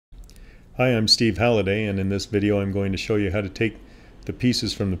Hi, I'm Steve Halliday, and in this video I'm going to show you how to take the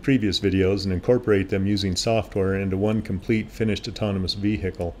pieces from the previous videos and incorporate them using software into one complete finished autonomous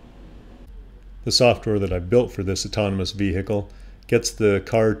vehicle. The software that I've built for this autonomous vehicle gets the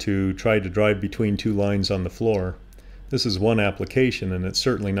car to try to drive between two lines on the floor. This is one application, and it's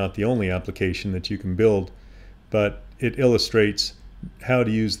certainly not the only application that you can build, but it illustrates how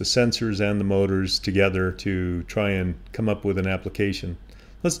to use the sensors and the motors together to try and come up with an application.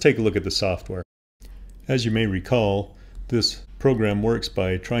 Let's take a look at the software. As you may recall, this program works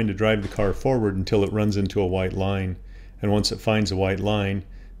by trying to drive the car forward until it runs into a white line, and once it finds a white line,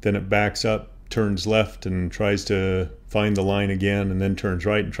 then it backs up, turns left and tries to find the line again, and then turns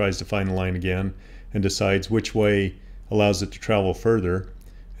right and tries to find the line again, and decides which way allows it to travel further,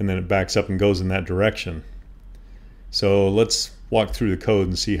 and then it backs up and goes in that direction. So let's walk through the code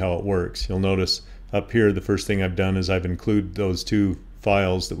and see how it works. You'll notice up here the first thing I've done is I've included those two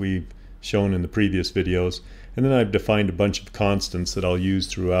files that we've shown in the previous videos, and then I've defined a bunch of constants that I'll use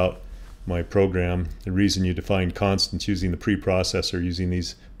throughout my program. The reason you define constants using the preprocessor, using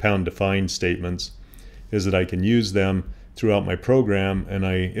these pound define statements, is that I can use them throughout my program, and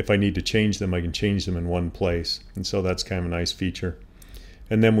if I need to change them, I can change them in one place. And so that's kind of a nice feature.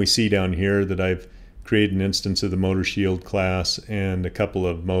 And then we see down here that I've created an instance of the motor shield class and a couple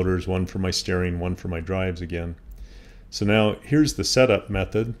of motors, one for my steering, one for my drives again. So now here's the setup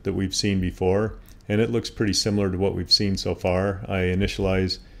method that we've seen before, and it looks pretty similar to what we've seen so far. I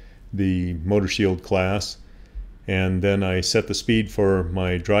initialize the motor shield class, and then I set the speed for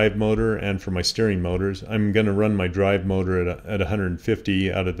my drive motor and for my steering motors. I'm going to run my drive motor at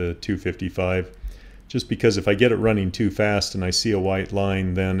 150 out of the 255, just because if I get it running too fast and I see a white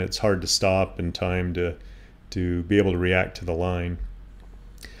line, then it's hard to stop in time to be able to react to the line.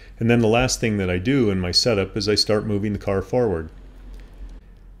 And then the last thing that I do in my setup is I start moving the car forward.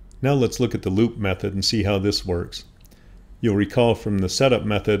 Now let's look at the loop method and see how this works. You'll recall from the setup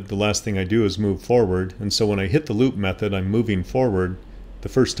method, the last thing I do is move forward, and so when I hit the loop method, I'm moving forward, the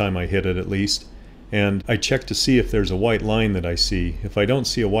first time I hit it at least, and I check to see if there's a white line that I see. If I don't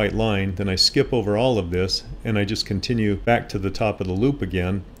see a white line, then I skip over all of this and I just continue back to the top of the loop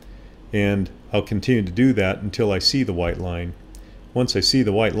again, and I'll continue to do that until I see the white line. Once I see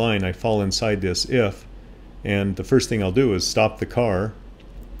the white line, I fall inside this if, and the first thing I'll do is stop the car,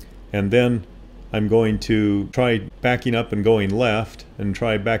 and then I'm going to try backing up and going left and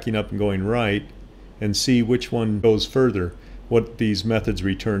try backing up and going right and see which one goes further. What these methods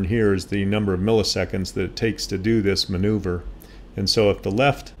return here is the number of milliseconds that it takes to do this maneuver. And so if the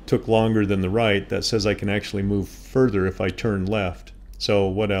left took longer than the right, that says I can actually move further if I turn left. So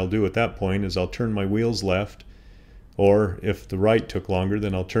what I'll do at that point is I'll turn my wheels left, or if the right took longer,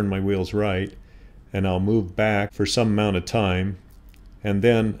 then I'll turn my wheels right, and I'll move back for some amount of time, and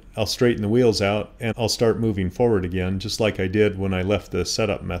then I'll straighten the wheels out and I'll start moving forward again, just like I did when I left the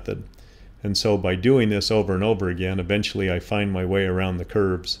setup method. And so by doing this over and over again, eventually I find my way around the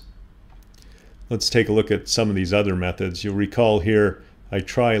curves. Let's take a look at some of these other methods. You'll recall here I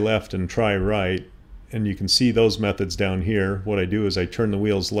try left and try right, and you can see those methods down here. What I do is I turn the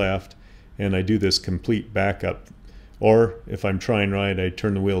wheels left and I do this complete backup. Or if I'm trying right, I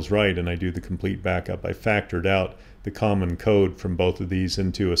turn the wheels right and I do the complete backup. I factored out the common code from both of these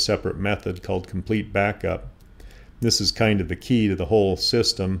into a separate method called complete backup. This is kind of the key to the whole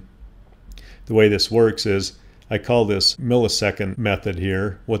system. The way this works is I call this millisecond method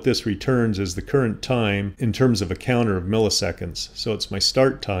here. What this returns is the current time in terms of a counter of milliseconds. So it's my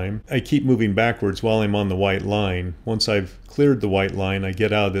start time. I keep moving backwards while I'm on the white line. Once I've cleared the white line, I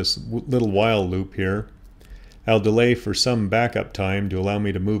get out of this little while loop here. I'll delay for some backup time to allow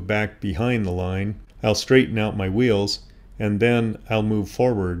me to move back behind the line. I'll straighten out my wheels, and then I'll move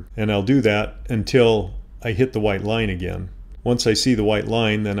forward. And I'll do that until I hit the white line again. Once I see the white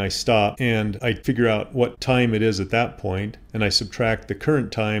line, then I stop and I figure out what time it is at that point, and I subtract the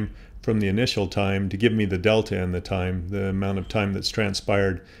current time from the initial time to give me the delta in the time, the amount of time that's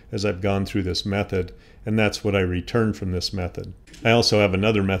transpired as I've gone through this method, and that's what I return from this method. I also have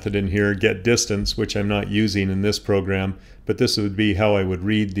another method in here, get distance, which I'm not using in this program, but this would be how I would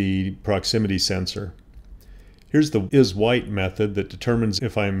read the proximity sensor. Here's the isWhite method that determines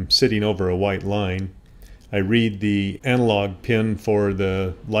if I'm sitting over a white line. I read the analog pin for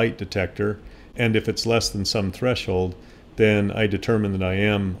the light detector, and if it's less than some threshold, then I determine that I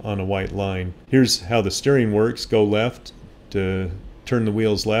am on a white line. Here's how the steering works. Go left to turn the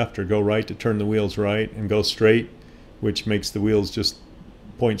wheels left, or go right to turn the wheels right, and go straight, which makes the wheels just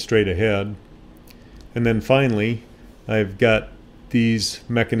point straight ahead. And then finally, I've got these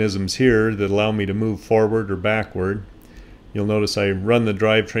mechanisms here that allow me to move forward or backward. You'll notice I run the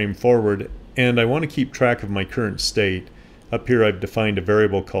drivetrain forward, and I want to keep track of my current state. Up here I've defined a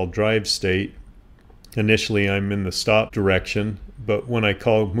variable called drive state. Initially I'm in the stop direction, but when I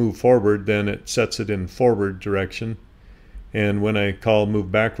call move forward, then it sets it in forward direction. And when I call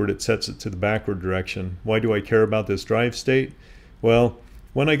move backward, it sets it to the backward direction. Why do I care about this drive state? Well,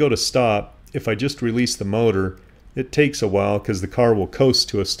 when I go to stop, if I just release the motor, it takes a while because the car will coast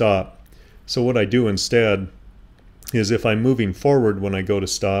to a stop. So what I do instead is if I'm moving forward when I go to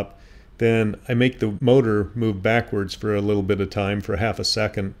stop, then I make the motor move backwards for a little bit of time, for half a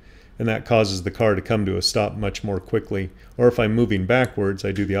second, and that causes the car to come to a stop much more quickly. Or if I'm moving backwards,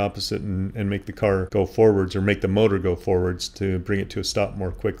 I do the opposite and make the car go forwards, or make the motor go forwards to bring it to a stop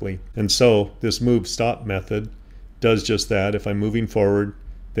more quickly. And so this move stop method does just that. If I'm moving forward,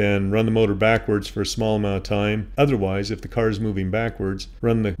 then run the motor backwards for a small amount of time. Otherwise, if the car is moving backwards,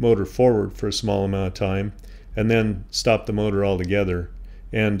 run the motor forward for a small amount of time, and then stop the motor altogether.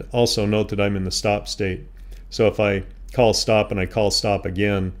 And also note that I'm in the stop state. So if I call stop and I call stop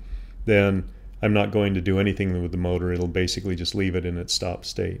again, then I'm not going to do anything with the motor. It'll basically just leave it in its stop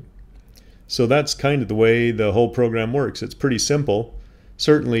state. So that's kind of the way the whole program works. It's pretty simple.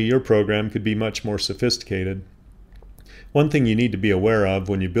 Certainly your program could be much more sophisticated. One thing you need to be aware of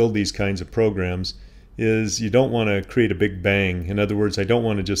when you build these kinds of programs is you don't want to create a big bang. In other words, I don't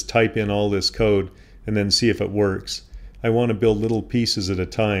want to just type in all this code and then see if it works. I want to build little pieces at a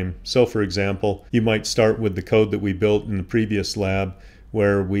time. So for example, you might start with the code that we built in the previous lab,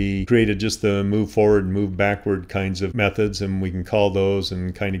 where we created just the move forward and move backward kinds of methods, and we can call those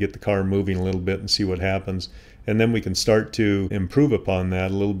and kind of get the car moving a little bit and see what happens. And then we can start to improve upon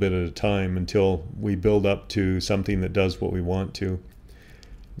that a little bit at a time until we build up to something that does what we want to.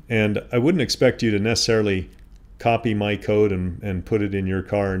 And I wouldn't expect you to necessarily copy my code and put it in your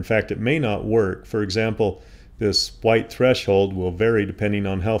car. In fact, it may not work. For example, this white threshold will vary depending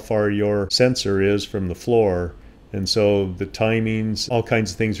on how far your sensor is from the floor. And so the timings, all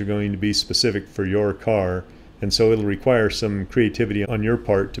kinds of things are going to be specific for your car. And so it'll require some creativity on your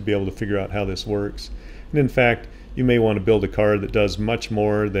part to be able to figure out how this works. And in fact, you may want to build a car that does much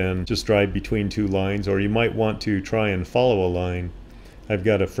more than just drive between two lines, or you might want to try and follow a line. I've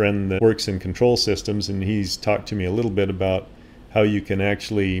got a friend that works in control systems, and he's talked to me a little bit about how you can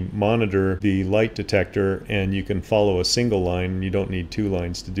actually monitor the light detector and you can follow a single line, and you don't need two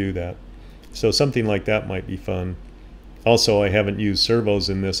lines to do that. So something like that might be fun. Also, I haven't used servos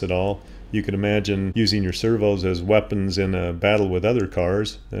in this at all. You could imagine using your servos as weapons in a battle with other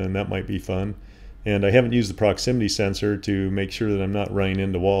cars, and that might be fun. And I haven't used the proximity sensor to make sure that I'm not running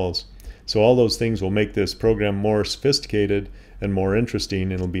into walls. So all those things will make this program more sophisticated and more interesting,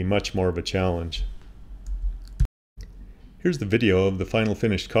 and it'll be much more of a challenge. Here's the video of the final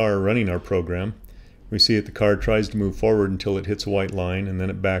finished car running our program. We see that the car tries to move forward until it hits a white line, and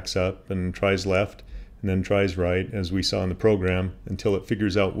then it backs up and tries left and then tries right, as we saw in the program, until it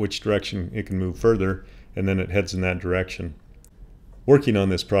figures out which direction it can move further, and then it heads in that direction. Working on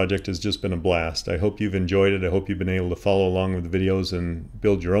this project has just been a blast. I hope you've enjoyed it. I hope you've been able to follow along with the videos and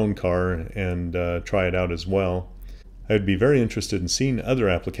build your own car and try it out as well. I would be very interested in seeing other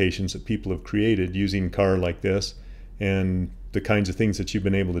applications that people have created using a car like this and the kinds of things that you've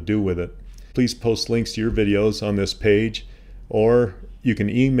been able to do with it. Please post links to your videos on this page, or you can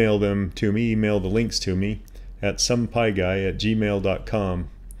email them to me, email the links to me at somepieguy@gmail.com.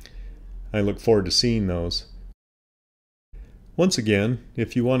 I look forward to seeing those. Once again,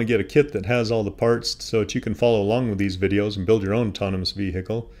 if you want to get a kit that has all the parts so that you can follow along with these videos and build your own autonomous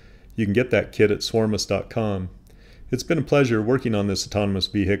vehicle, you can get that kit at swarmus.com. It's been a pleasure working on this autonomous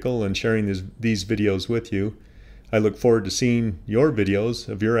vehicle and sharing these videos with you. I look forward to seeing your videos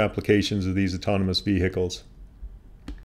of your applications of these autonomous vehicles.